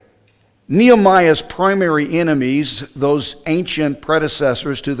Nehemiah's primary enemies, those ancient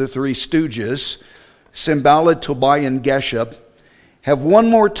predecessors to the three stooges, Sanballat, Tobiah, and Geshem, have one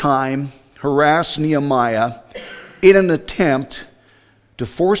more time harassed Nehemiah in an attempt to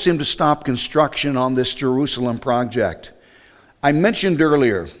force him to stop construction on this Jerusalem project. I mentioned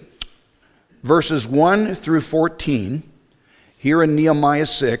earlier, verses 1 through 14, here in Nehemiah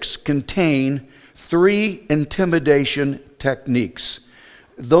 6, contain three intimidation techniques.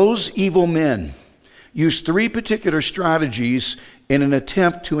 Those evil men used three particular strategies in an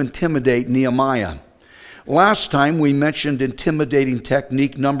attempt to intimidate Nehemiah. Last time we mentioned intimidating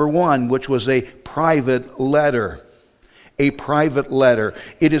technique number 1, which was a private letter. A private letter.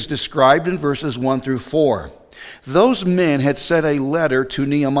 It is described in verses 1 through 4. Those men had sent a letter to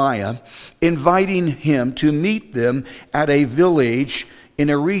Nehemiah inviting him to meet them at a village in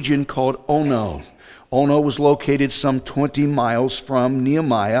a region called Ono. Ono was located some 20 miles from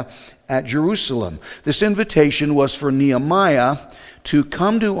Nehemiah at Jerusalem. This invitation was for Nehemiah to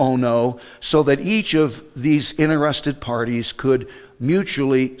come to Ono so that each of these interested parties could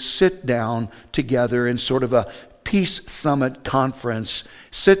mutually sit down together in sort of a peace summit conference,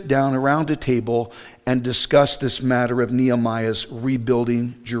 sit down around a table and discuss this matter of Nehemiah's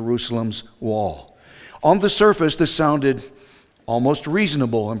rebuilding Jerusalem's wall. On the surface, this sounded almost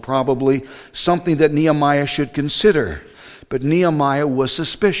reasonable and probably something that Nehemiah should consider. But Nehemiah was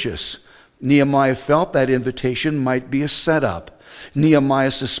suspicious. Nehemiah felt that invitation might be a setup.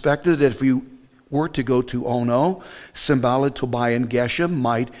 Nehemiah suspected that if he were to go to Ono, Sanballat, Tobiah, and Geshem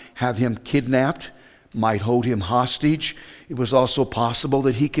might have him kidnapped, might hold him hostage. It was also possible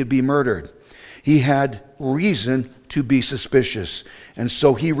that he could be murdered. He had reason to be suspicious, and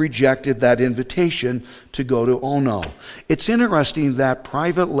so he rejected that invitation to go to Ono. It's interesting that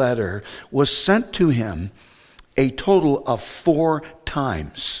private letter was sent to him a total of 4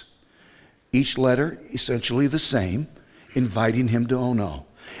 times. Each letter essentially the same, inviting him to Ono.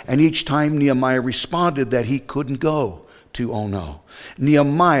 And each time Nehemiah responded that he couldn't go to Ono.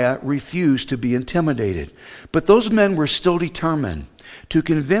 Nehemiah refused to be intimidated. But those men were still determined to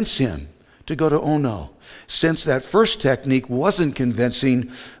convince him to go to Ono. Since that first technique wasn't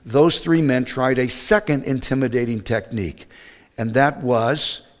convincing, those 3 men tried a second intimidating technique, and that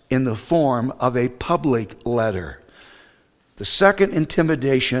was in the form of a public letter. The second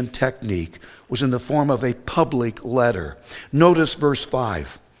intimidation technique was in the form of a public letter. Notice verse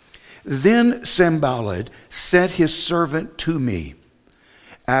 5. Then Sanballat sent his servant to me,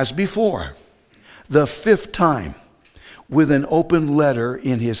 as before, the 5th time, with an open letter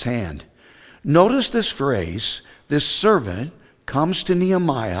in his hand. Notice this phrase, this servant comes to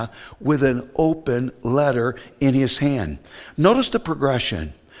Nehemiah with an open letter in his hand. Notice the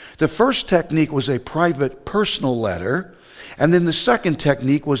progression. The first technique was a private personal letter, and then the second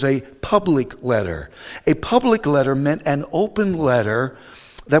technique was a public letter. A public letter meant an open letter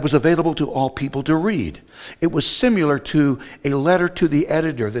that was available to all people to read. It was similar to a letter to the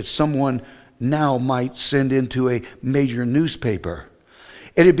editor that someone now might send into a major newspaper.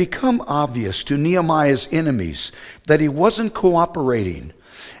 It had become obvious to Nehemiah's enemies that he wasn't cooperating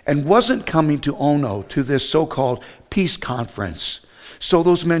and wasn't coming to Ono, to this so-called peace conference. So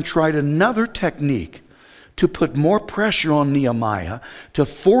those men tried another technique to put more pressure on Nehemiah, to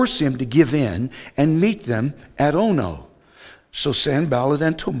force him to give in and meet them at Ono. So Sanballat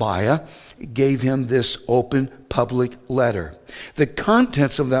and Tobiah gave him this open public letter. The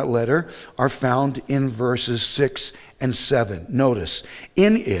contents of that letter are found in verses 6 and 7. Notice,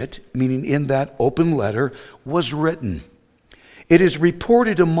 in it, meaning in that open letter, was written, "It is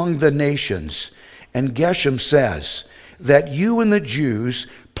reported among the nations," and Geshem says, "that you and the Jews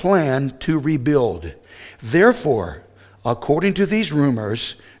plan to rebuild. Therefore, according to these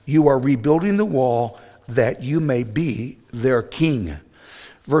rumors, you are rebuilding the wall that you may be their king."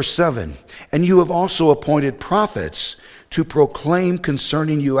 Verse 7, "And you have also appointed prophets to proclaim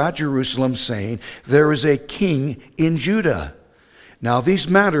concerning you at Jerusalem, saying, there is a king in Judah. Now these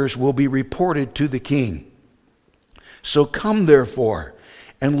matters will be reported to the king. So come therefore,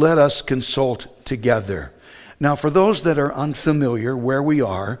 and let us consult together." Now for those that are unfamiliar where we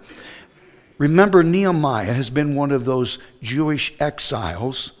are, remember Nehemiah has been one of those Jewish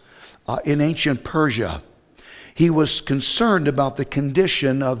exiles in ancient Persia. He was concerned about the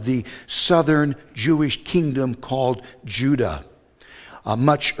condition of the southern Jewish kingdom called Judah.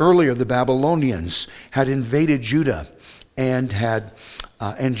 Much earlier, the Babylonians had invaded Judah and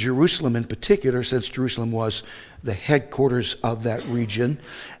Jerusalem in particular, since Jerusalem was the headquarters of that region,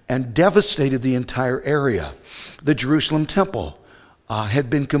 and devastated the entire area. The Jerusalem temple had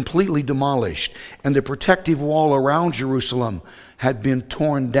been completely demolished, and the protective wall around Jerusalem had been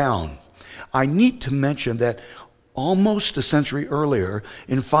torn down. I need to mention that almost a century earlier,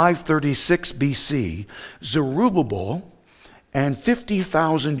 in 536 BC, Zerubbabel and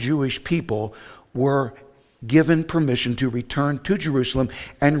 50,000 Jewish people were given permission to return to Jerusalem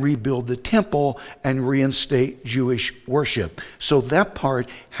and rebuild the temple and reinstate Jewish worship. So that part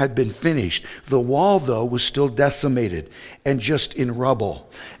had been finished. The wall, though, was still decimated and just in rubble.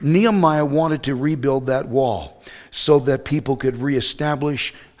 Nehemiah wanted to rebuild that wall so that people could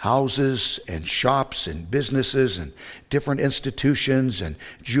reestablish houses and shops and businesses and different institutions and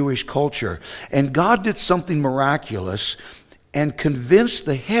Jewish culture. And God did something miraculous and convinced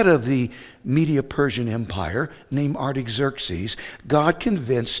the head of the Medo-Persian Empire, named Artaxerxes. God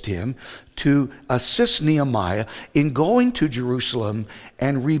convinced him to assist Nehemiah in going to Jerusalem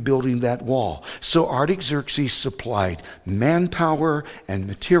and rebuilding that wall. So Artaxerxes supplied manpower and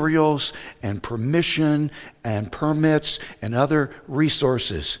materials and permission and permits and other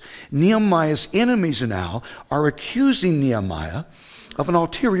resources. Nehemiah's enemies now are accusing Nehemiah of an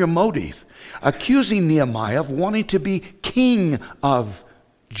ulterior motive, accusing Nehemiah of wanting to be king of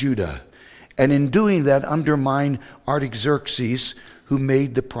Judah. And in doing that, undermine Artaxerxes, who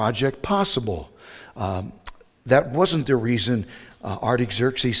made the project possible. That wasn't the reason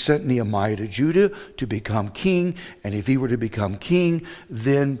Artaxerxes sent Nehemiah to Judah to become king. And if he were to become king,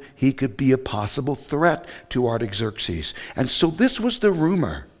 then he could be a possible threat to Artaxerxes. And so this was the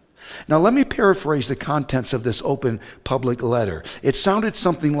rumor. Now let me paraphrase the contents of this open public letter. It sounded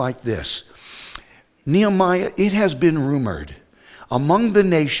something like this. Nehemiah, it has been rumored among the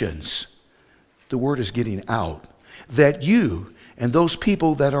nations, the word is getting out, that you and those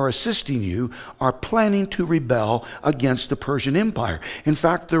people that are assisting you are planning to rebel against the Persian Empire. In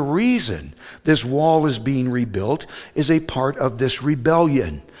fact, the reason this wall is being rebuilt is a part of this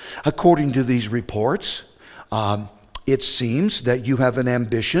rebellion. According to these reports, it seems that you have an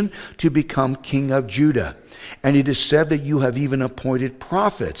ambition to become king of Judah. And it is said that you have even appointed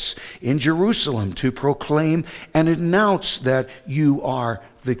prophets in Jerusalem to proclaim and announce that you are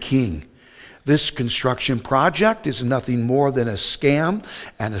the king. This construction project is nothing more than a scam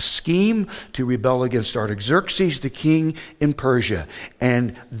and a scheme to rebel against Artaxerxes, the king in Persia.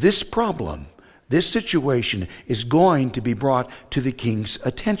 And this problem, this situation is going to be brought to the king's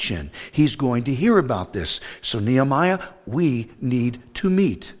attention. He's going to hear about this. So Nehemiah, we need to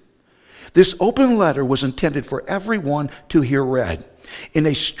meet. This open letter was intended for everyone to hear read. In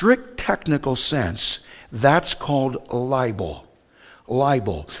a strict technical sense, that's called libel.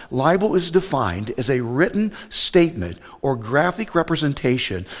 Libel is defined as a written statement or graphic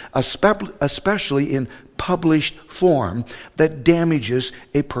representation, especially in published form, that damages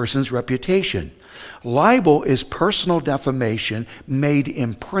a person's reputation. Libel is personal defamation made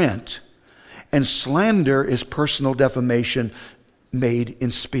in print, and slander is personal defamation made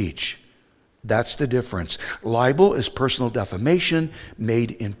in speech. That's the difference. Libel is personal defamation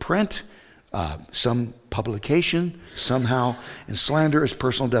made in print, some publication somehow, and slander is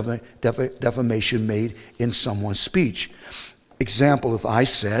personal defamation made in someone's speech. Example, if I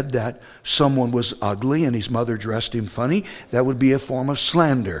said that someone was ugly and his mother dressed him funny, that would be a form of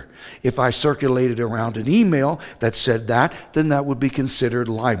slander. If I circulated around an email that said that, then that would be considered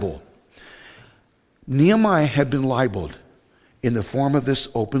libel. Nehemiah had been libeled in the form of this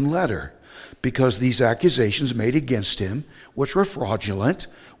open letter because these accusations made against him, which were fraudulent,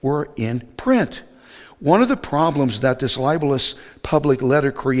 were in print. One of the problems that this libelous public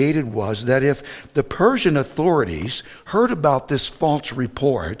letter created was that if the Persian authorities heard about this false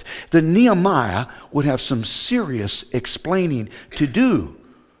report, then Nehemiah would have some serious explaining to do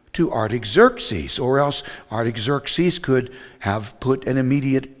to Artaxerxes, or else Artaxerxes could have put an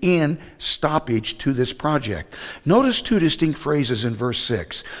immediate stoppage to this project. Notice two distinct phrases in verse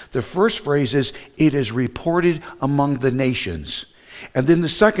 6. The first phrase is, it is reported among the nations. And then the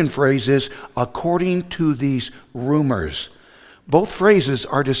second phrase is, according to these rumors. Both phrases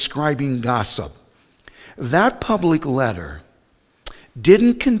are describing gossip. That public letter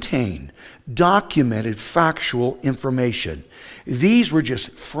didn't contain documented factual information. These were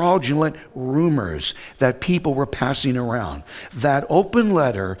just fraudulent rumors that people were passing around. That open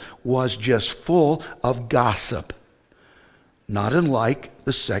letter was just full of gossip, not unlike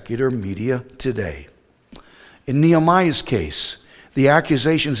the secular media today. In Nehemiah's case, the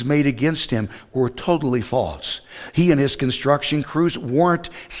accusations made against him were totally false. He and his construction crews weren't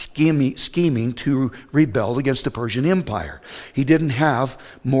scheming to rebel against the Persian Empire. He didn't have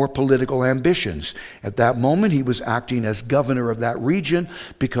more political ambitions. At that moment, he was acting as governor of that region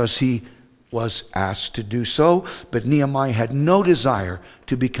because he was asked to do so, but Nehemiah had no desire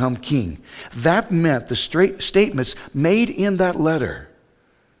to become king. That meant the statements made in that letter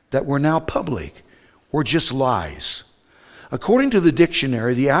that were now public were just lies. According to the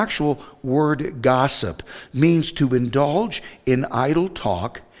dictionary, the actual word gossip means to indulge in idle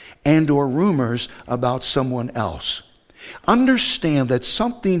talk and or rumors about someone else. Understand that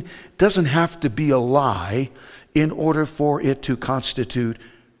something doesn't have to be a lie in order for it to constitute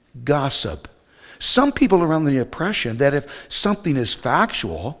gossip. Some people are under the impression that if something is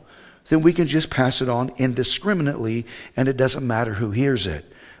factual, then we can just pass it on indiscriminately and it doesn't matter who hears it.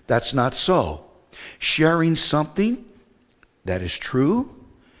 That's not so. Sharing something that is true,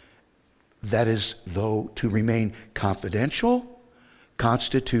 that is, though, to remain confidential,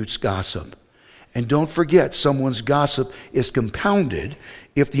 constitutes gossip. And don't forget, someone's gossip is compounded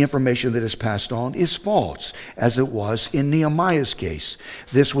if the information that is passed on is false, as it was in Nehemiah's case.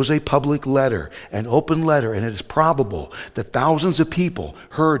 This was a public letter, an open letter, and it is probable that thousands of people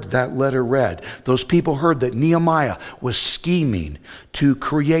heard that letter read. Those people heard that Nehemiah was scheming to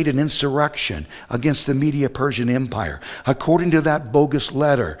create an insurrection against the Medo-Persian Empire. According to that bogus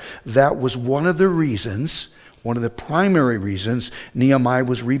letter, that was one of the reasons, one of the primary reasons Nehemiah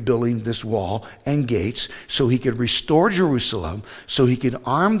was rebuilding this wall and gates so he could restore Jerusalem, so he could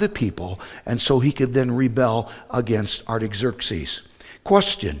arm the people, and so he could then rebel against Artaxerxes.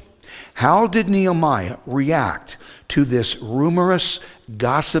 Question: how did Nehemiah react to this rumorous,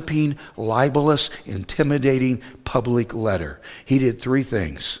 gossiping, libelous, intimidating public letter? He did three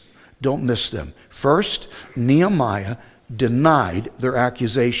things. Don't miss them. First, Nehemiah denied their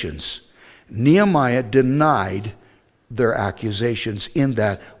accusations. Nehemiah denied their accusations in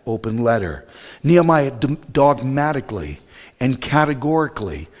that open letter. Nehemiah dogmatically and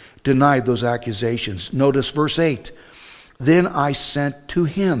categorically denied those accusations. Notice verse 8. Then I sent to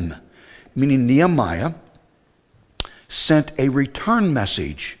him, meaning Nehemiah sent a return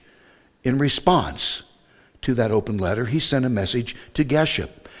message in response to that open letter. He sent a message to Geshem.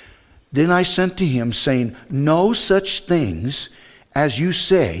 Then I sent to him saying, no such things as you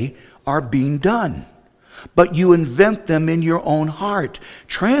say are being done, but you invent them in your own heart.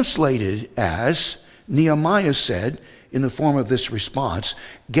 Translated as Nehemiah said in the form of this response,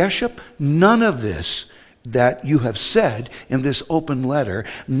 Geshem, none of this that you have said in this open letter,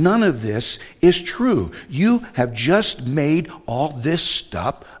 none of this is true. You have just made all this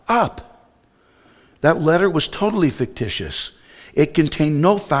stuff up. That letter was totally fictitious. It contained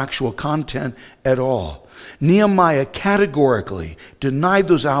no factual content at all. Nehemiah categorically denied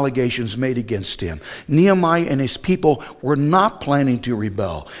those allegations made against him. Nehemiah and his people were not planning to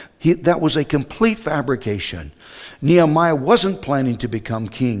rebel. That was a complete fabrication. Nehemiah wasn't planning to become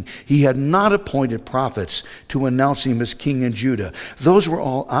king. He had not appointed prophets to announce him as king in Judah. Those were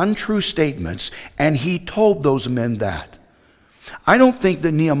all untrue statements, and he told those men that. I don't think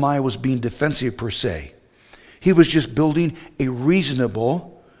that Nehemiah was being defensive per se. He was just building a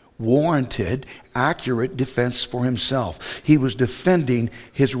reasonable, warranted, accurate defense for himself. He was defending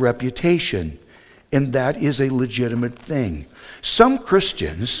his reputation, and that is a legitimate thing. Some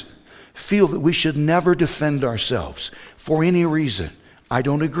Christians feel that we should never defend ourselves for any reason. I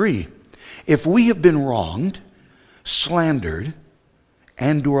don't agree. If we have been wronged, slandered,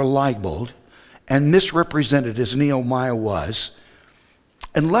 and or libeled, and misrepresented as Nehemiah was,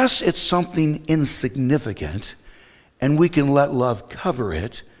 unless it's something insignificant and we can let love cover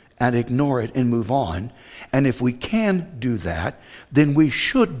it and ignore it and move on, and if we can do that, then we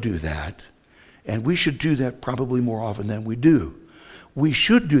should do that, and we should do that probably more often than we do. We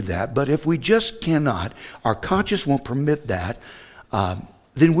should do that, but if we just cannot, our conscience won't permit that,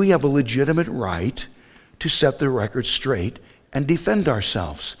 then we have a legitimate right to set the record straight and defend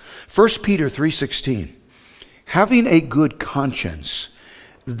ourselves. 1 Peter 3:16, having a good conscience,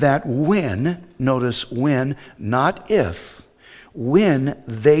 that when, notice when, not if, when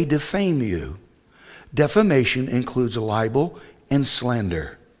they defame you. Defamation includes libel and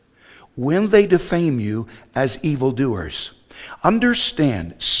slander. When they defame you as evildoers.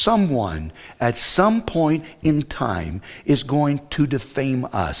 Understand, someone at some point in time is going to defame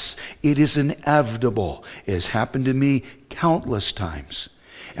us. It is inevitable. It has happened to me countless times.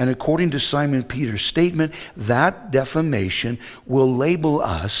 And according to Simon Peter's statement, that defamation will label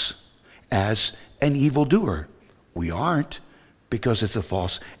us as an evildoer. We aren't, because it's a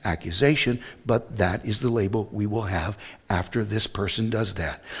false accusation, but that is the label we will have after this person does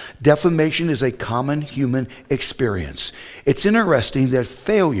that. Defamation is a common human experience. It's interesting that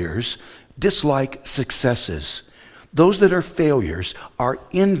failures dislike successes. Those that are failures are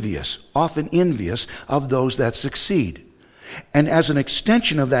envious, often envious of those that succeed. And as an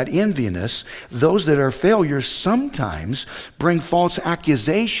extension of that enviness, those that are failures sometimes bring false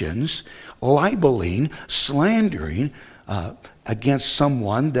accusations, libeling, slandering, against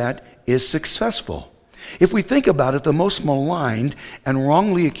someone that is successful. If we think about it, the most maligned and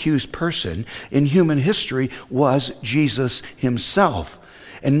wrongly accused person in human history was Jesus himself.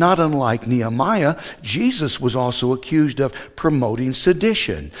 And not unlike Nehemiah, Jesus was also accused of promoting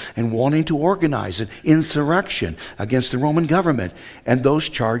sedition and wanting to organize an insurrection against the Roman government. And those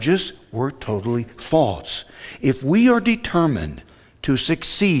charges were totally false. If we are determined to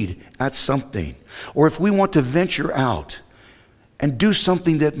succeed at something, or if we want to venture out and do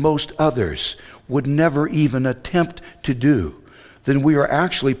something that most others would never even attempt to do, then we are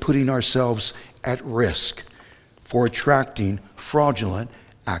actually putting ourselves at risk for attracting fraudulent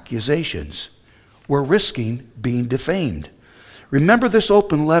accusations. We're risking being defamed. Remember, this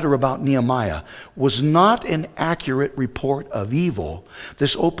open letter about Nehemiah was not an accurate report of evil.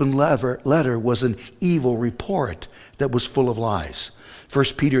 This open letter was an evil report that was full of lies.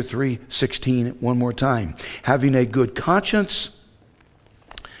 1 Peter 3:16, one more time. Having a good conscience,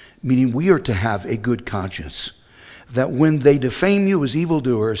 meaning we are to have a good conscience, that when they defame you as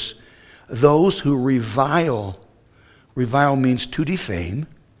evildoers, those who revile means to defame,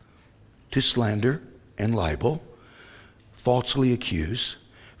 to slander and libel, falsely accuse.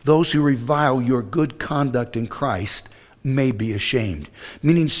 Those who revile your good conduct in Christ may be ashamed.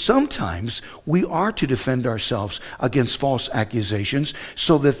 Meaning sometimes we are to defend ourselves against false accusations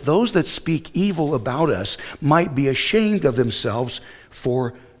so that those that speak evil about us might be ashamed of themselves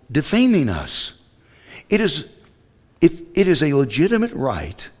for defaming us. It is a legitimate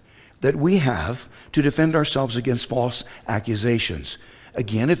right that we have to defend ourselves against false accusations.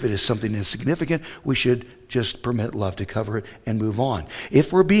 Again, if it is something insignificant, we should just permit love to cover it and move on.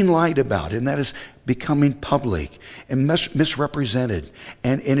 If we're being lied about, and that is becoming public and misrepresented,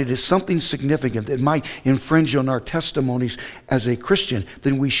 and it is something significant that might infringe on our testimonies as a Christian,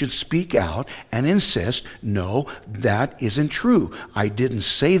 then we should speak out and insist, no, that isn't true. I didn't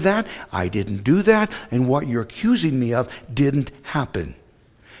say that, I didn't do that, and what you're accusing me of didn't happen.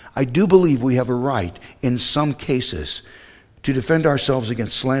 I do believe we have a right in some cases to defend ourselves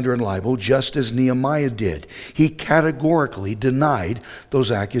against slander and libel, just as Nehemiah did. He categorically denied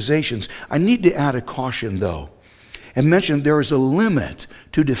those accusations. I need to add a caution, though, and mention there is a limit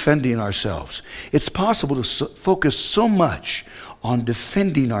to defending ourselves. It's possible to focus so much on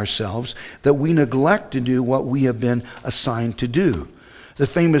defending ourselves that we neglect to do what we have been assigned to do. The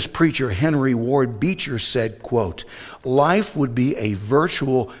famous preacher Henry Ward Beecher said, quote, "Life would be a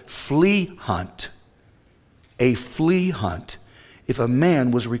virtual flea hunt if a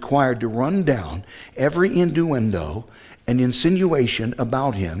man was required to run down every innuendo and insinuation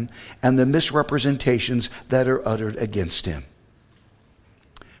about him and the misrepresentations that are uttered against him."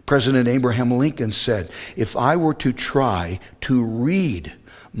 President Abraham Lincoln said, "If I were to try to read,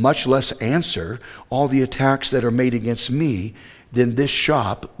 much less answer, all the attacks that are made against me, then this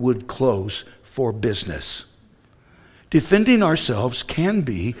shop would close for business." Defending ourselves can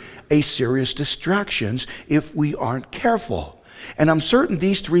be a serious distraction if we aren't careful. And I'm certain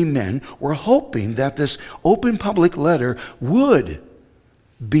these three men were hoping that this open public letter would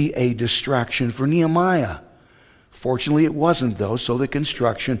be a distraction for Nehemiah. Fortunately, it wasn't, though, so the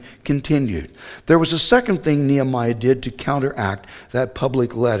construction continued. There was a second thing Nehemiah did to counteract that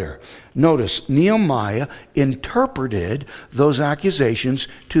public letter. Notice, Nehemiah interpreted those accusations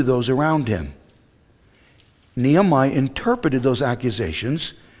to those around him. Nehemiah interpreted those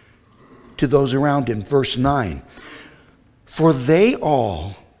accusations to those around him. Verse 9, "For they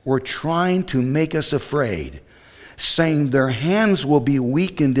all were trying to make us afraid, saying their hands will be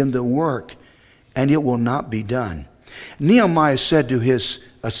weakened in the work, and it will not be done." Nehemiah said to his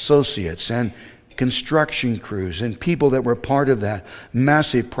associates and construction crews and people that were part of that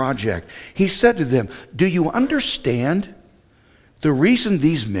massive project, he said to them, "Do you understand the reason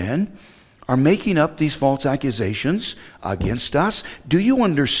these men are making up these false accusations against us? Do you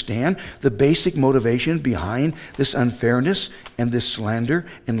understand the basic motivation behind this unfairness and this slander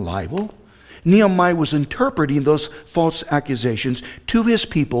and libel?" Nehemiah was interpreting those false accusations to his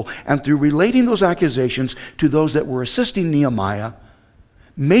people, and through relating those accusations to those that were assisting Nehemiah,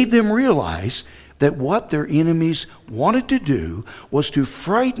 made them realize that what their enemies wanted to do was to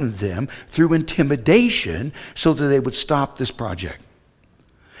frighten them through intimidation so that they would stop this project.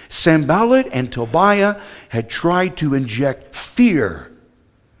 Sanballat and Tobiah had tried to inject fear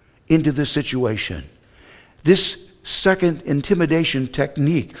into the situation. This second intimidation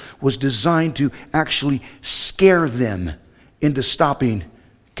technique was designed to actually scare them into stopping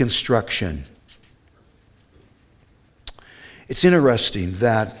construction. It's interesting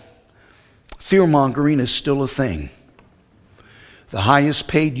that fear-mongering is still a thing. The highest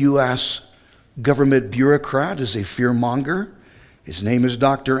paid U.S. government bureaucrat is a fear-monger. His name is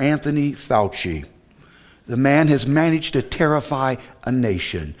Dr. Anthony Fauci. The man has managed to terrify a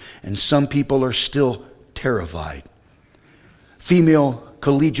nation, and some people are still terrified. Female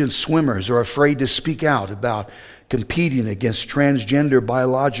collegiate swimmers are afraid to speak out about competing against transgender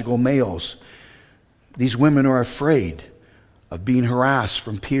biological males. These women are afraid of being harassed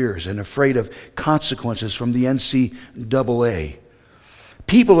from peers and afraid of consequences from the NCAA.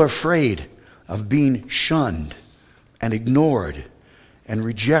 People are afraid of being shunned and ignored and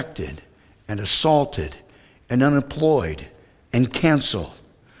rejected and assaulted and unemployed and canceled.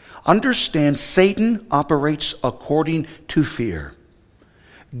 Understand, Satan operates according to fear.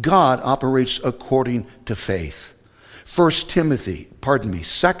 God operates according to faith. 2 Timothy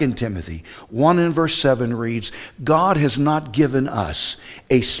 1 and verse 7 reads, God has not given us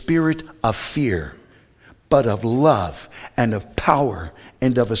a spirit of fear, but of love and of power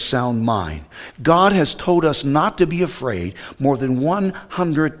and of a sound mind. God has told us not to be afraid more than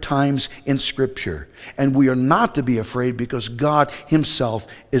 100 times in Scripture. And we are not to be afraid because God himself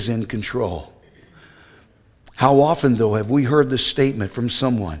is in control. How often, though, have we heard this statement from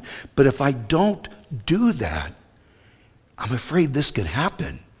someone, but if I don't do that, I'm afraid this could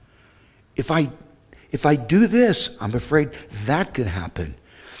happen. If I do this, I'm afraid that could happen.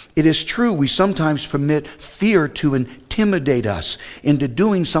 It is true, we sometimes permit fear to intimidate us into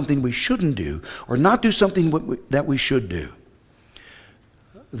doing something we shouldn't do or not do something that we should do.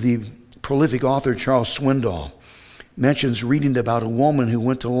 The prolific author Charles Swindoll mentions reading about a woman who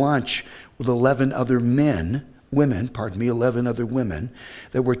went to lunch with 11 other women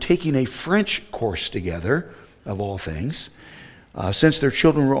that were taking a French course together, of all things, since their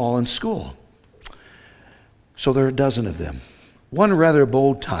children were all in school. So there are a dozen of them. One rather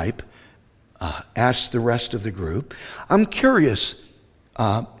bold type asked the rest of the group, I'm curious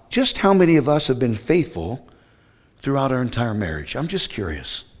just how many of us have been faithful throughout our entire marriage. I'm just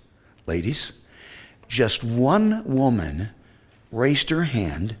curious. Ladies, just one woman raised her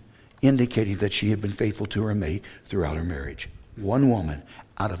hand indicating that she had been faithful to her mate throughout her marriage. One woman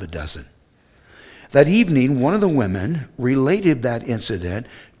out of a dozen. That evening, one of the women related that incident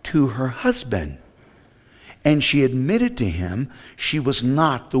to her husband. And she admitted to him she was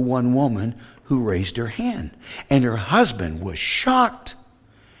not the one woman who raised her hand. And her husband was shocked.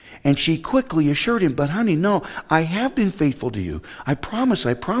 And she quickly assured him, but honey, no, I have been faithful to you. I promise,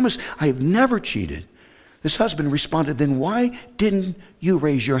 I have never cheated. This husband responded, then why didn't you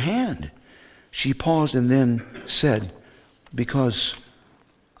raise your hand? She paused and then said, because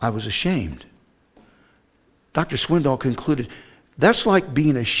I was ashamed. Dr. Swindoll concluded, that's like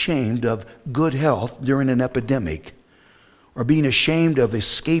being ashamed of good health during an epidemic or being ashamed of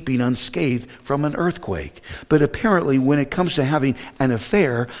escaping unscathed from an earthquake. But apparently, when it comes to having an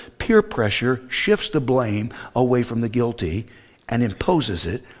affair, peer pressure shifts the blame away from the guilty and imposes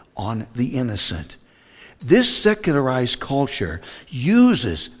it on the innocent. This secularized culture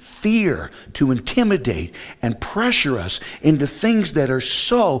uses fear to intimidate and pressure us into things that are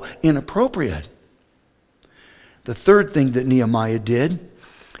so inappropriate. The third thing that Nehemiah did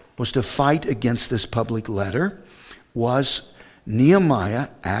was to fight against this public letter. Was Nehemiah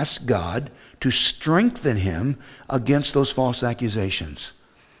asked God to strengthen him against those false accusations.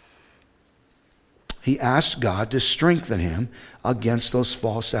 He asked God to strengthen him against those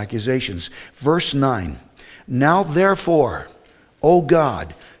false accusations. Verse 9, now therefore, O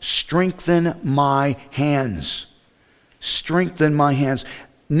God, strengthen my hands. Strengthen my hands.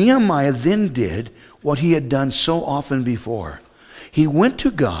 Nehemiah then did what he had done so often before. He went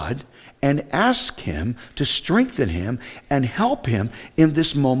to God and asked him to strengthen him and help him in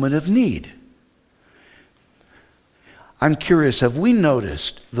this moment of need. I'm curious, have we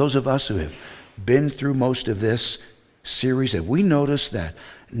noticed, those of us who have been through most of this series, have we noticed that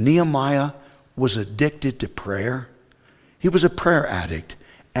Nehemiah was addicted to prayer? He was a prayer addict,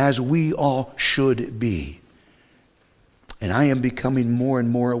 as we all should be. And I am becoming more and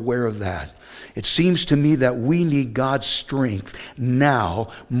more aware of that. It seems to me that we need God's strength now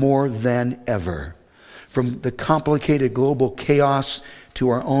more than ever. From the complicated global chaos to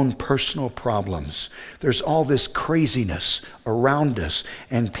our own personal problems, there's all this craziness around us,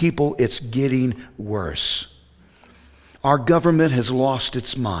 and people, it's getting worse. Our government has lost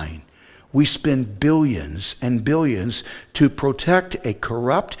its mind. We spend billions and billions to protect a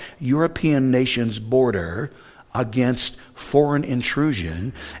corrupt European nation's border against foreign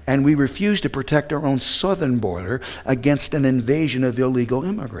intrusion, and we refuse to protect our own southern border against an invasion of illegal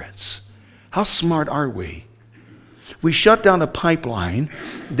immigrants. How smart are we? We shut down a pipeline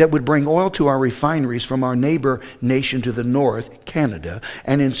that would bring oil to our refineries from our neighbor nation to the north, Canada,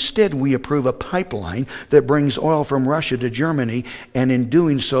 and instead we approve a pipeline that brings oil from Russia to Germany, and in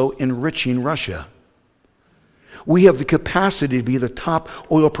doing so, enriching Russia. We have the capacity to be the top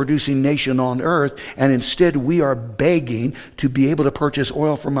oil-producing nation on earth, and instead we are begging to be able to purchase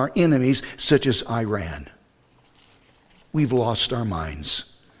oil from our enemies, such as Iran. We've lost our minds.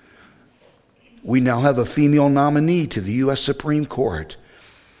 We now have a female nominee to the U.S. Supreme Court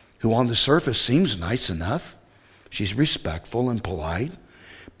who on the surface seems nice enough. She's respectful and polite,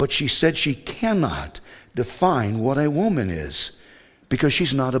 but she said she cannot define what a woman is because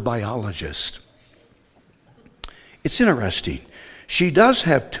she's not a biologist. It's interesting. She does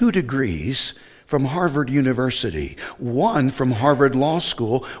have 2 degrees from Harvard University, one from Harvard Law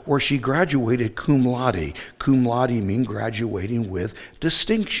School, where she graduated cum laude. Cum laude means graduating with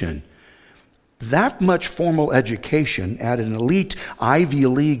distinction. That much formal education at an elite Ivy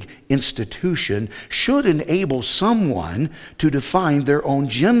League institution should enable someone to define their own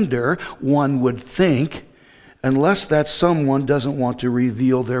gender, one would think, unless that someone doesn't want to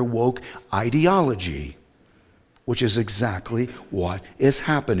reveal their woke ideology, which is exactly what is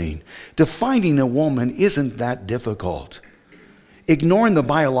happening. Defining a woman isn't that difficult. Ignoring the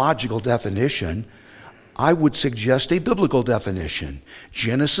biological definition, I would suggest a biblical definition.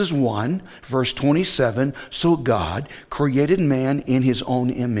 Genesis 1, verse 27, so God created man in his own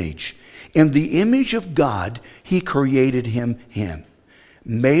image. In the image of God, he created him.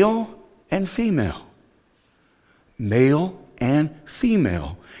 Male and female. Male and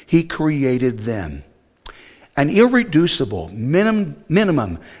female. He created them. An irreducible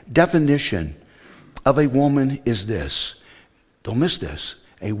minimum definition of a woman is this. Don't miss this.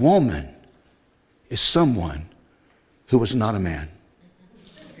 A woman is someone who is not a man.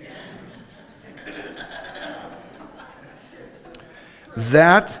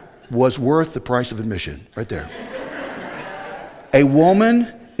 That was worth the price of admission, right there. A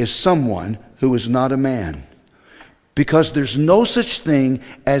woman is someone who is not a man. Because there's no such thing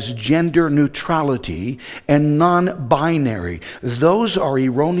as gender neutrality and non-binary. Those are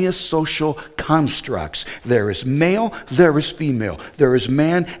erroneous social constructs. There is male, there is female. There is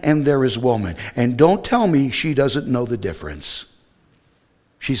man, and there is woman. And don't tell me she doesn't know the difference.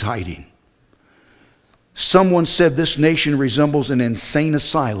 She's hiding. Someone said this nation resembles an insane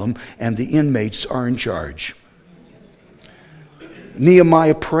asylum, and the inmates are in charge.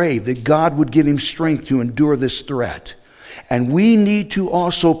 Nehemiah prayed that God would give him strength to endure this threat. And we need to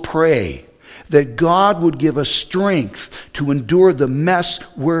also pray that God would give us strength to endure the mess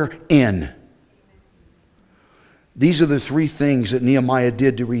we're in. These are the 3 things that Nehemiah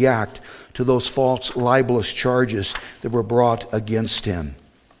did to react to those false libelous charges that were brought against him.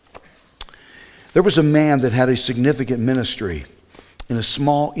 There was a man that had a significant ministry in a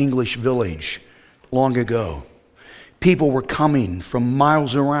small English village long ago. People were coming from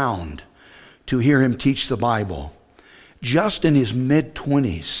miles around to hear him teach the Bible. Just in his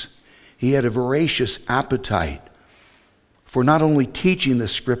mid-20s, he had a voracious appetite for not only teaching the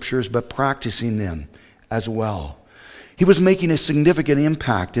scriptures, but practicing them as well. He was making a significant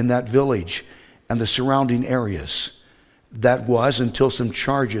impact in that village and the surrounding areas. That was until some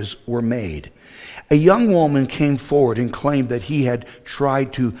charges were made. A young woman came forward and claimed that he had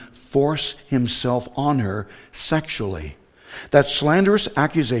tried to force himself on her sexually. That slanderous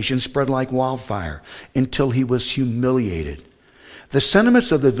accusation spread like wildfire until he was humiliated. The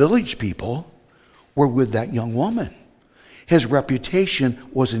sentiments of the village people were with that young woman. His reputation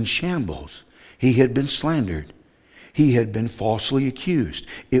was in shambles. He had been slandered. He had been falsely accused.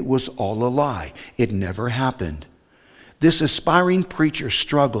 It was all a lie. It never happened. This aspiring preacher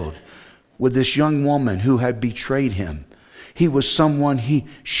struggled with this young woman who had betrayed him. She was someone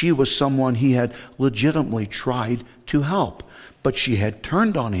he had legitimately tried to help, but she had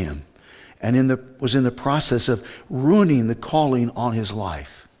turned on him and was in the process of ruining the calling on his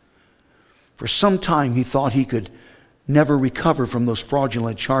life. For some time he thought he could never recover from those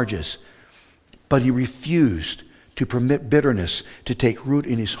fraudulent charges, but he refused to permit bitterness to take root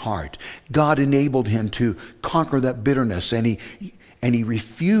in his heart. God enabled him to conquer that bitterness, and he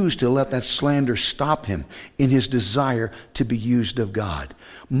refused to let that slander stop him in his desire to be used of God.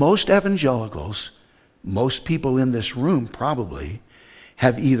 Most evangelicals, most people in this room probably,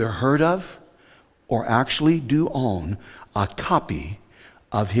 have either heard of or actually do own a copy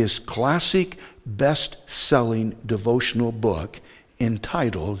of his classic best-selling devotional book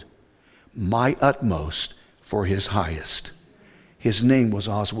entitled My Utmost for His Highest. His name was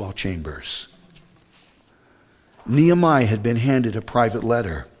Oswald Chambers. Nehemiah had been handed a private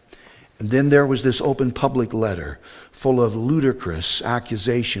letter, And then there was this open public letter full of ludicrous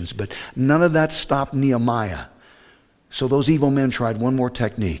accusations, but none of that stopped Nehemiah. So those evil men tried one more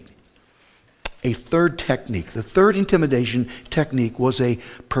technique. A third technique. The third intimidation technique was a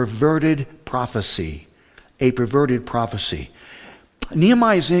perverted prophecy. A perverted prophecy.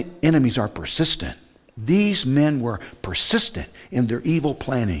 Nehemiah's enemies are persistent. These men were persistent in their evil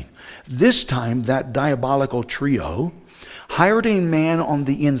planning. This time, that diabolical trio hired a man on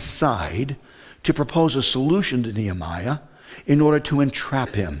the inside to propose a solution to Nehemiah in order to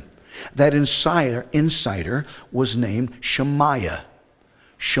entrap him. That insider was named Shemaiah.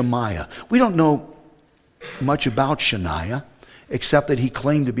 Shemaiah. We don't know much about Shemaiah, except that he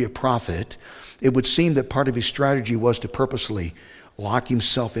claimed to be a prophet. It would seem that part of his strategy was to purposely lock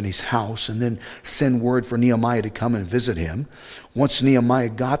himself in his house and then send word for Nehemiah to come and visit him. Once Nehemiah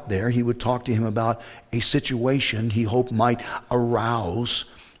got there, he would talk to him about a situation he hoped might arouse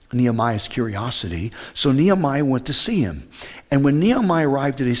Nehemiah's curiosity. So Nehemiah went to see him. And when Nehemiah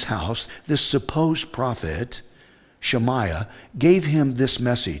arrived at his house, this supposed prophet, Shemaiah, gave him this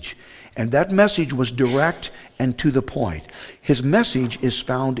message. And that message was direct and to the point. His message is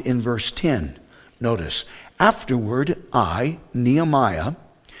found in verse 10. Notice, afterward I, Nehemiah,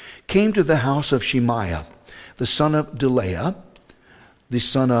 came to the house of Shemaiah, the son of Delaiah, the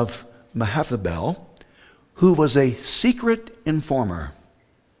son of Mehethabel, who was a secret informer.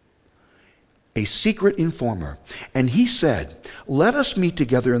 A secret informer. And he said, let us meet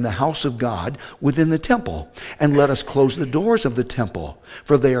together in the house of God within the temple, and let us close the doors of the temple,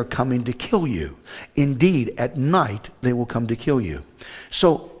 for they are coming to kill you. Indeed, at night they will come to kill you.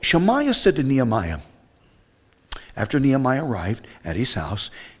 So Shemaiah said to Nehemiah, after Nehemiah arrived at his house,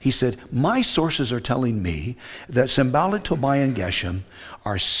 he said, my sources are telling me that Sanballat, Tobiah, and Geshem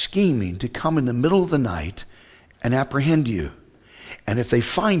are scheming to come in the middle of the night and apprehend you. And if they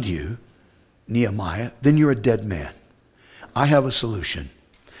find you, Nehemiah, then you're a dead man. I have a solution.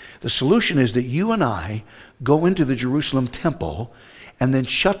 The solution is that you and I go into the Jerusalem temple and then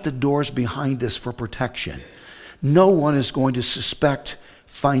shut the doors behind us for protection. No one is going to suspect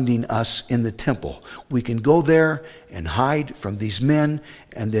finding us in the temple. We can go there and hide from these men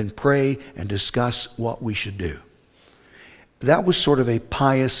and then pray and discuss what we should do. That was sort of a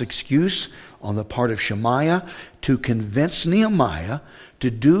pious excuse on the part of Shemaiah to convince Nehemiah to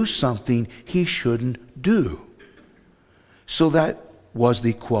do something he shouldn't do. So that was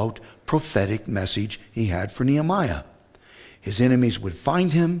the, quote, prophetic message he had for Nehemiah. His enemies would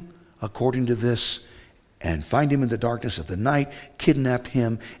find him, according to this, and find him in the darkness of the night, kidnap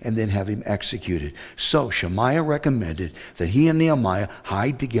him, and then have him executed. So Shemaiah recommended that he and Nehemiah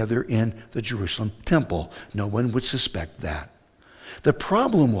hide together in the Jerusalem temple. No one would suspect that. The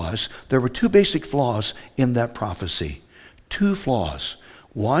problem was there were two basic flaws in that prophecy. Two flaws.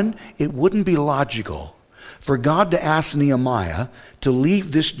 One, it wouldn't be logical for God to ask Nehemiah to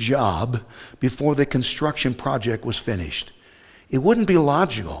leave this job before the construction project was finished. It wouldn't be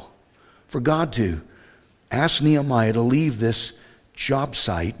logical for God to ask Nehemiah to leave this job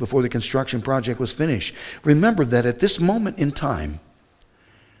site before the construction project was finished. Remember that at this moment in time,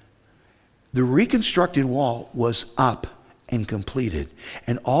 the reconstructed wall was up and completed,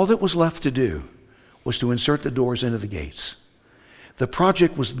 and all that was left to do was to insert the doors into the gates. The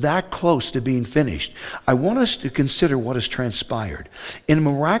project was that close to being finished. I want us to consider what has transpired. In a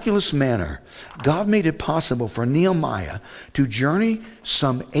miraculous manner, God made it possible for Nehemiah to journey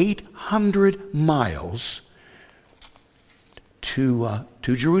some 800 miles to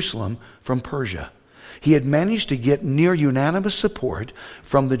Jerusalem from Persia. He had managed to get near unanimous support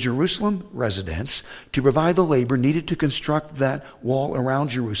from the Jerusalem residents to provide the labor needed to construct that wall around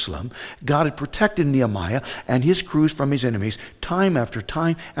Jerusalem. God had protected Nehemiah and his crews from his enemies time after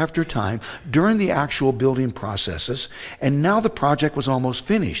time after time during the actual building processes, and now the project was almost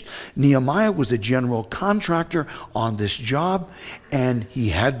finished. Nehemiah was the general contractor on this job, and he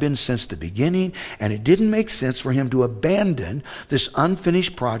had been since the beginning, and it didn't make sense for him to abandon this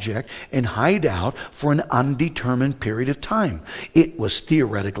unfinished project and hide out for an undetermined period of time. It was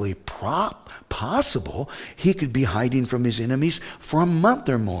theoretically possible he could be hiding from his enemies for a month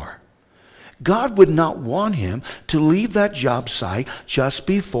or more. God would not want him to leave that job site just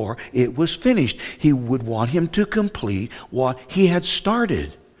before it was finished. He would want him to complete what he had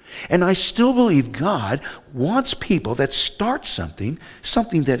started. And I still believe God wants people that start something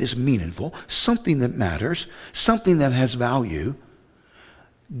that is meaningful, something that matters, something that has value.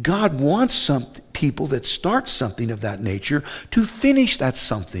 God wants some people that start something of that nature to finish that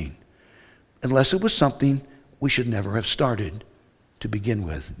something, unless it was something we should never have started. to begin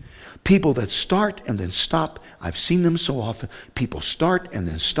with. People that start and then stop. I've seen them so often. People start and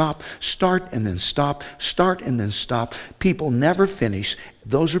then stop, start and then stop, start and then stop. People never finish.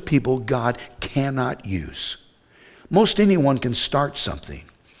 Those are people God cannot use. Most anyone can start something.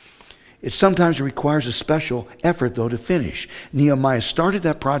 It sometimes requires a special effort, though, to finish. Nehemiah started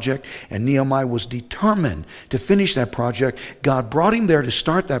that project, and Nehemiah was determined to finish that project. God brought him there to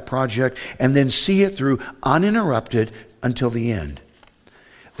start that project and then see it through uninterrupted until the end.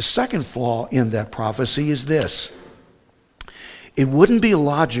 The second flaw in that prophecy is this. It wouldn't be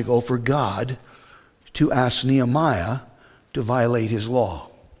logical for God to ask Nehemiah to violate his law.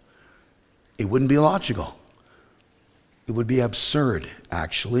 It wouldn't be logical. It would be absurd,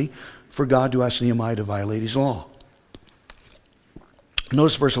 actually, for God to ask Nehemiah to violate his law.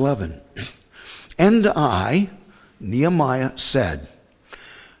 Notice verse 11. And I, Nehemiah, said,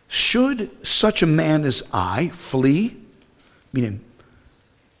 should such a man as I flee? Meaning,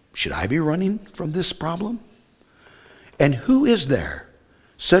 should I be running from this problem? And who is there,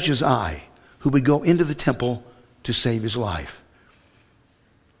 such as I, who would go into the temple to save his life?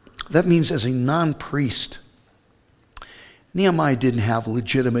 That means as a non-priest, Nehemiah didn't have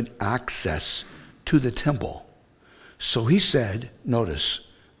legitimate access to the temple. So he said, notice,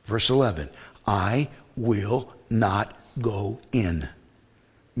 verse 11, I will not go in.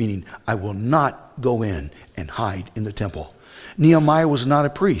 Meaning, I will not go in and hide in the temple. Nehemiah was not a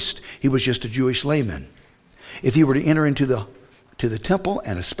priest. He was just a Jewish layman. If he were to enter into the temple,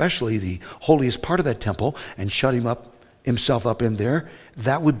 and especially the holiest part of that temple, and shut himself up in there,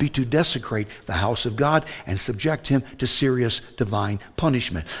 that would be to desecrate the house of God and subject him to serious divine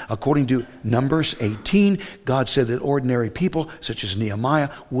punishment. According to Numbers 18, God said that ordinary people, such as Nehemiah,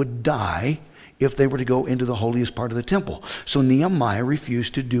 would die if they were to go into the holiest part of the temple. So Nehemiah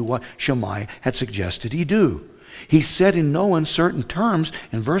refused to do what Shemaiah had suggested he do. He said in no uncertain terms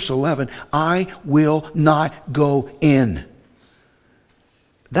in verse 11, I will not go in.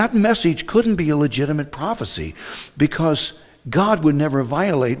 That message couldn't be a legitimate prophecy because God would never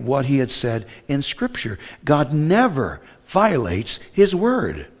violate what he had said in Scripture. God never violates his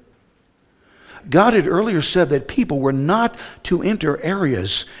word. God had earlier said that people were not to enter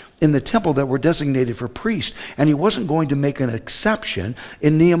areas in the temple that were designated for priests, and he wasn't going to make an exception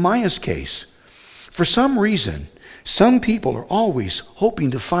in Nehemiah's case. For some reason, some people are always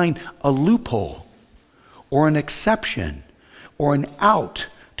hoping to find a loophole or an exception or an out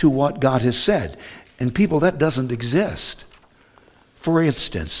to what God has said. And people, that doesn't exist. For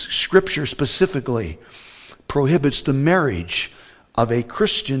instance, Scripture specifically prohibits the marriage of a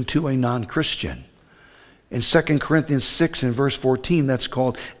Christian to a non-Christian. In 2 Corinthians 6 and verse 14, that's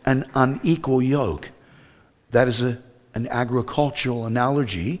called an unequal yoke. That is an agricultural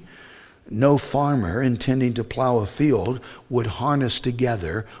analogy. No farmer intending to plow a field would harness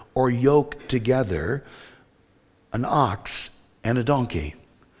together or yoke together an ox and a donkey.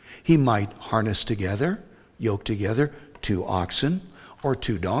 He might harness together, yoke together, 2 oxen or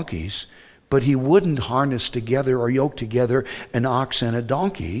 2 donkeys, but he wouldn't harness together or yoke together an ox and a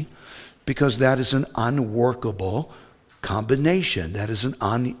donkey because that is an unworkable combination. That is an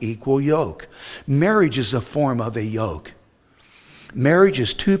unequal yoke. Marriage is a form of a yoke. Marriage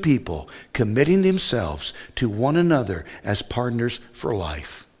is 2 people committing themselves to one another as partners for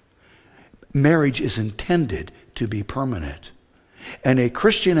life. Marriage is intended to be permanent. And a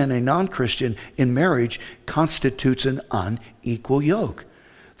Christian and a non-Christian in marriage constitutes an unequal yoke.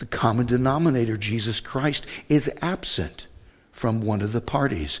 The common denominator, Jesus Christ, is absent from one of the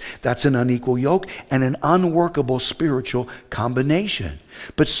parties. That's an unequal yoke and an unworkable spiritual combination.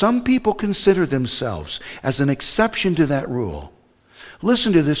 But some people consider themselves as an exception to that rule.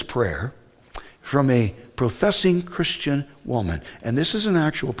 Listen to this prayer from a professing Christian woman, and this is an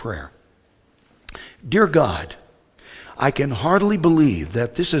actual prayer. Dear God, I can hardly believe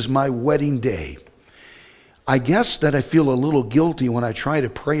that this is my wedding day. I guess that I feel a little guilty when I try to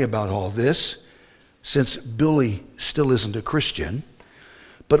pray about all this, since Billy still isn't a Christian.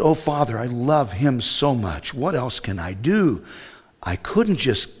 But oh Father, I love him so much. What else can I do? I couldn't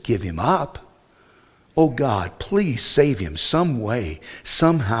just give him up. Oh God, please save him some way,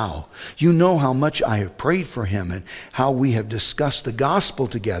 somehow. You know how much I have prayed for him and how we have discussed the gospel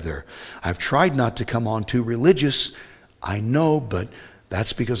together. I've tried not to come on too religious, I know, but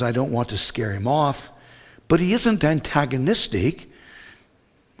that's because I don't want to scare him off. But he isn't antagonistic,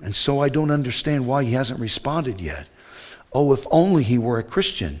 and so I don't understand why he hasn't responded yet. Oh, if only he were a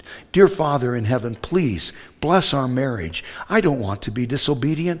Christian. Dear Father in heaven, please bless our marriage. I don't want to be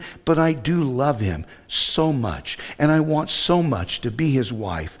disobedient, but I do love him so much, and I want so much to be his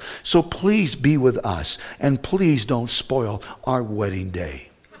wife. So please be with us, and please don't spoil our wedding day.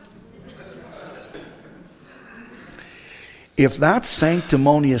 If that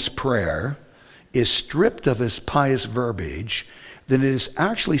sanctimonious prayer is stripped of its pious verbiage, then it is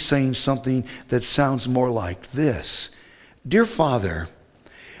actually saying something that sounds more like this. Dear Father,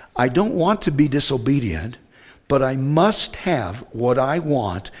 I don't want to be disobedient, but I must have what I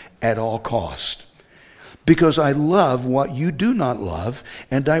want at all cost. Because I love what you do not love,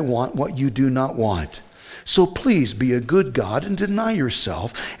 and I want what you do not want. So please be a good God and deny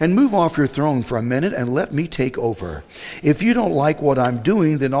yourself and move off your throne for a minute and let me take over. If you don't like what I'm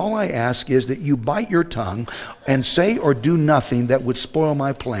doing, then all I ask is that you bite your tongue and say or do nothing that would spoil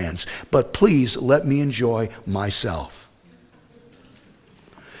my plans. But please let me enjoy myself.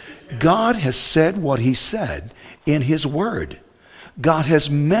 God has said what he said in his word. God has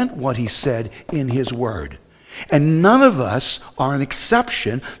meant what he said in his word. And none of us are an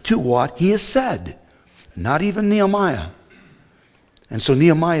exception to what he has said. Not even Nehemiah. And so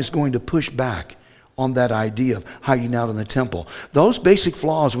Nehemiah is going to push back on that idea of hiding out in the temple. Those basic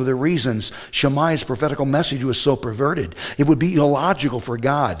flaws were the reasons Shemaiah's prophetical message was so perverted. It would be illogical for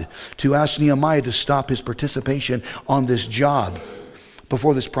God to ask Nehemiah to stop his participation on this job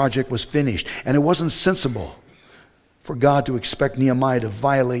before this project was finished. And it wasn't sensible for God to expect Nehemiah to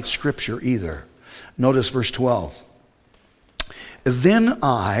violate Scripture either. Notice verse 12. Then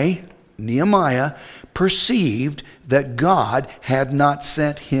I, Nehemiah, perceived that God had not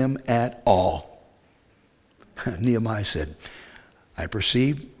sent him at all. Nehemiah said, I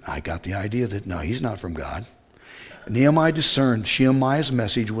perceived, I got the idea that no, he's not from God. Nehemiah discerned Shemaiah's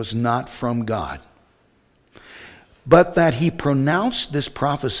message was not from God, but that he pronounced this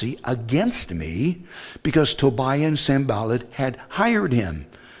prophecy against me because Tobiah and Sanballat had hired him.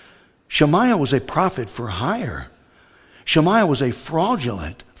 Shemaiah was a prophet for hire. Shemaiah was a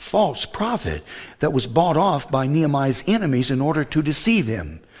fraudulent, false prophet that was bought off by Nehemiah's enemies in order to deceive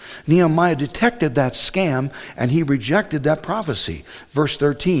him. Nehemiah detected that scam and he rejected that prophecy. Verse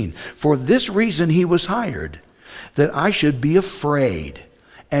 13, for this reason he was hired, that I should be afraid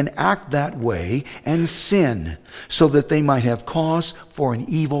and act that way and sin, so that they might have cause for an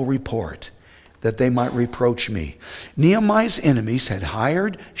evil report, that they might reproach me. Nehemiah's enemies had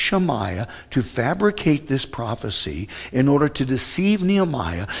hired Shemaiah to fabricate this prophecy in order to deceive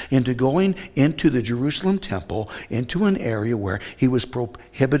Nehemiah into going into the Jerusalem temple, into an area where he was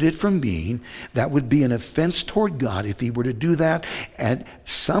prohibited from being. That would be an offense toward God if he were to do that. At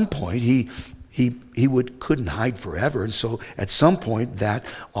some point, he couldn't hide forever, and so at some point that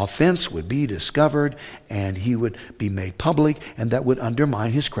offense would be discovered and he would be made public, and that would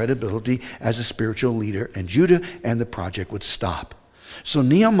undermine his credibility as a spiritual leader in Judah, and the project would stop. So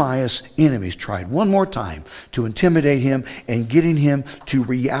Nehemiah's enemies tried one more time to intimidate him and getting him to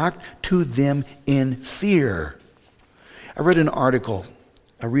react to them in fear. I read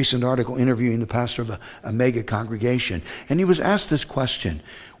a recent article interviewing the pastor of a mega congregation, and he was asked this question: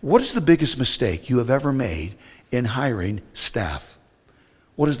 what is the biggest mistake you have ever made in hiring staff?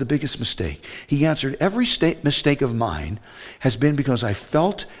 What is the biggest mistake? He answered, every mistake of mine has been because I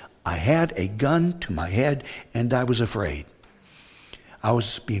felt I had a gun to my head and I was afraid. I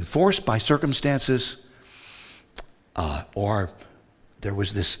was being forced by circumstances, or there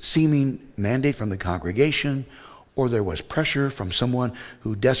was this seeming mandate from the congregation, or there was pressure from someone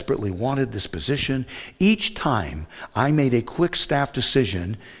who desperately wanted this position. Each time I made a quick staff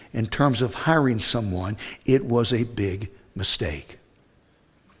decision in terms of hiring someone, it was a big mistake.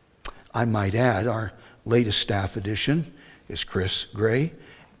 I might add, our latest staff addition is Chris Gray,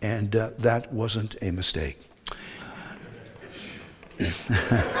 and that wasn't a mistake.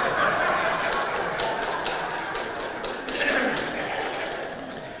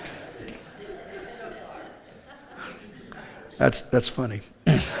 That's funny.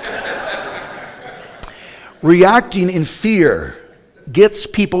 Reacting in fear gets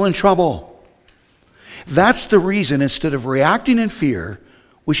people in trouble. That's the reason, instead of reacting in fear,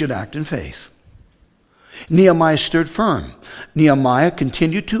 we should act in faith. Nehemiah stood firm. Nehemiah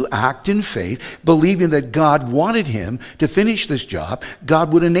continued to act in faith, believing that God wanted him to finish this job.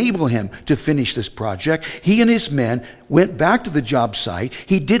 God would enable him to finish this project. He and his men went back to the job site.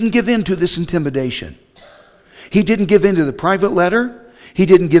 He didn't give in to this intimidation. He didn't give in to the private letter. He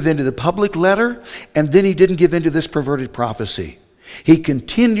didn't give in to the public letter. And then he didn't give in to this perverted prophecy. He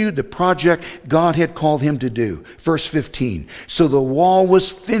continued the project God had called him to do. Verse 15, so the wall was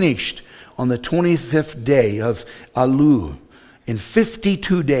finished on the 25th day of Elul, in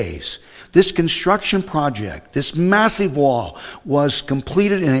 52 days, this construction project, this massive wall, was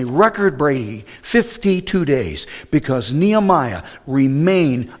completed in a record-breaking 52 days because Nehemiah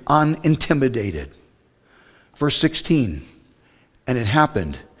remained unintimidated. Verse 16, and it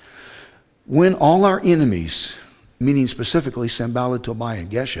happened when all our enemies, meaning specifically Sanballat, Tobiah, and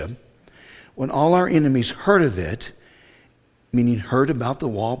Geshem, when all our enemies heard of it, meaning heard about the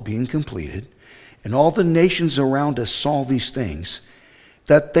wall being completed, and all the nations around us saw these things,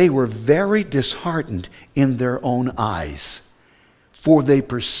 that they were very disheartened in their own eyes, for they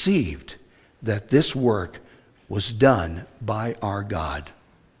perceived that this work was done by our God.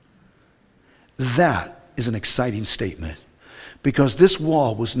 That is an exciting statement, because this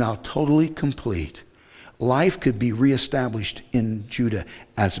wall was now totally complete. Life could be reestablished in Judah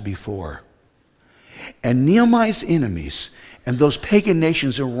as before. And Nehemiah's enemies and those pagan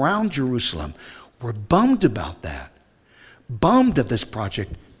nations around Jerusalem were bummed about that. Bummed that this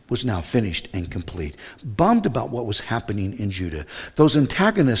project was now finished and complete. Bummed about what was happening in Judah. Those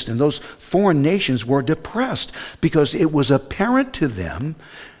antagonists and those foreign nations were depressed because it was apparent to them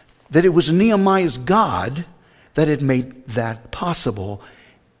that it was Nehemiah's God that had made that possible,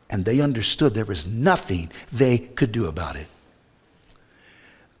 and they understood there was nothing they could do about it.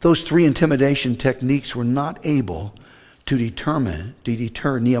 Those three intimidation techniques were not able to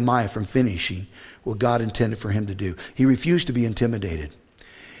deter Nehemiah from finishing what God intended for him to do. He refused to be intimidated.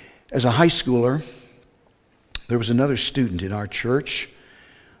 As a high schooler, there was another student in our church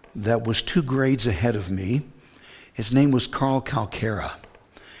that was 2 grades ahead of me. His name was Carl Calcara.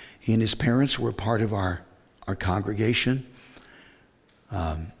 He and his parents were part of our congregation.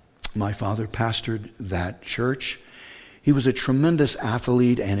 My father pastored that church. He was a tremendous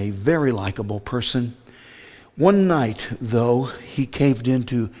athlete and a very likable person. One night, though, he caved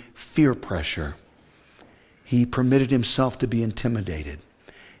into fear pressure. He permitted himself to be intimidated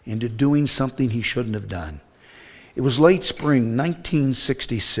into doing something he shouldn't have done. It was late spring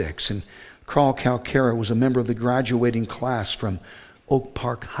 1966, and Carl Calcara was a member of the graduating class from Oak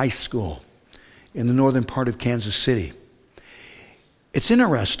Park High School in the northern part of Kansas City. It's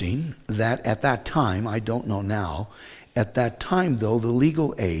interesting that at that time, I don't know now, at that time, though, the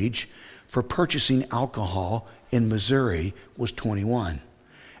legal age for purchasing alcohol in Missouri was 21.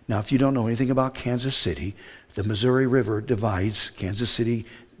 Now, if you don't know anything about Kansas City, the Missouri River divides Kansas City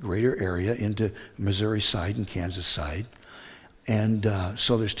greater area into Missouri side and Kansas side. And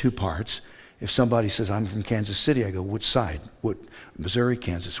so there's 2 parts. If somebody says, I'm from Kansas City, I go, which side? What, Missouri,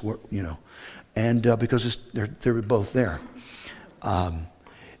 Kansas, what, you know. And because they're both there. The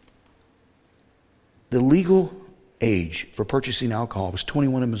legal age for purchasing alcohol was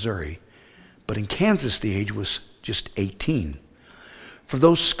 21 in Missouri, but in Kansas the age was just 18. For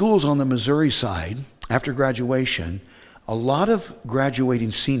those schools on the Missouri side, after graduation, a lot of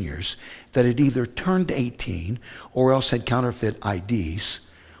graduating seniors that had either turned 18 or else had counterfeit IDs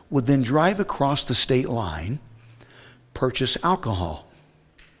would then drive across the state line, purchase alcohol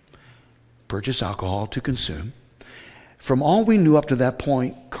to consume. From all we knew up to that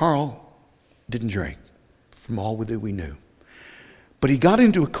point, Carl didn't drink, from all that we knew. But he got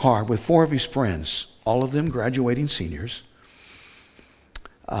into a car with 4 of his friends, all of them graduating seniors.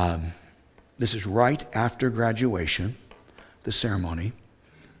 This is right after graduation, the ceremony,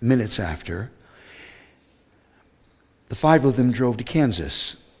 minutes after. The 5 of them drove to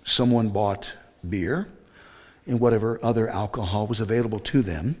Kansas. Someone bought beer and whatever other alcohol was available to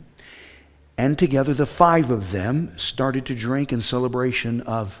them. And together the 5 of them started to drink in celebration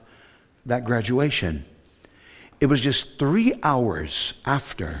of that graduation. It was just 3 hours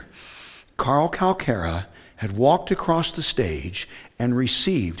after Carl Calcara had walked across the stage and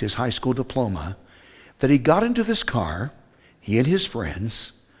received his high school diploma that he got into this car, he and his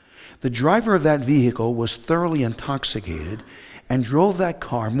friends. The driver of that vehicle was thoroughly intoxicated and drove that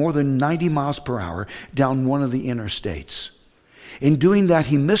car more than 90 miles per hour down one of the interstates. In doing that,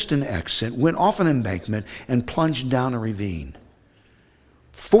 he missed an exit, went off an embankment, and plunged down a ravine.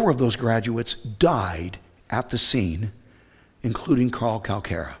 4 of those graduates died at the scene, including Carl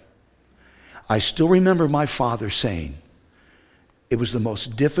Calcara. I still remember my father saying it was the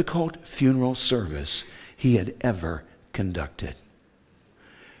most difficult funeral service he had ever conducted.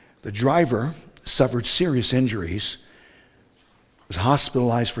 The driver suffered serious injuries, was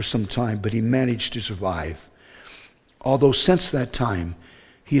hospitalized for some time, but he managed to survive. Although since that time,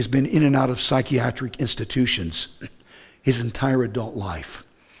 he has been in and out of psychiatric institutions his entire adult life.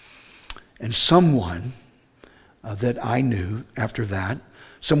 And someone that I knew after that,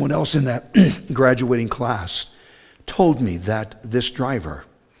 someone else in that graduating class, told me that this driver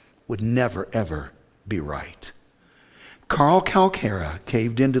would never, ever be right. Carl Calcara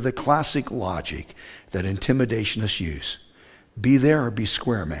caved into the classic logic that intimidationists use. Be there or be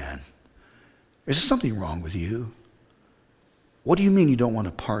square, man. Is there something wrong with you? What do you mean you don't want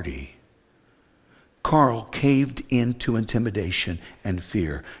to party? Carl caved into intimidation and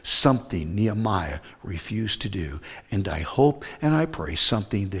fear, something Nehemiah refused to do. And I hope and I pray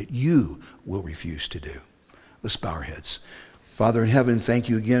something that you will refuse to do. Let's bow our heads. Father in heaven, thank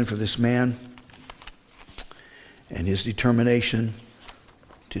you again for this man and his determination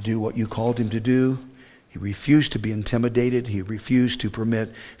to do what you called him to do. He refused to be intimidated. He refused to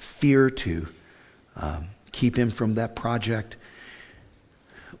permit fear to keep him from that project.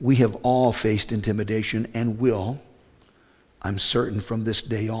 We have all faced intimidation and will, I'm certain, from this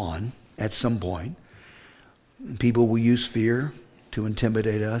day on, at some point. People will use fear to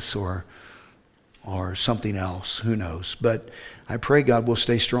intimidate us or something else, who knows. But I pray God will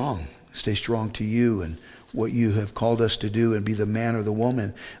stay strong to you and what you have called us to do and be the man or the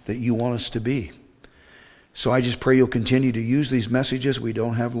woman that you want us to be. So I just pray you'll continue to use these messages. We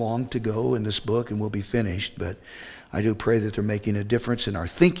don't have long to go in this book and we'll be finished, but I do pray that they're making a difference in our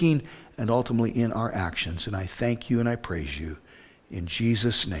thinking and ultimately in our actions. And I thank you and I praise you. In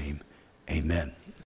Jesus' name, amen.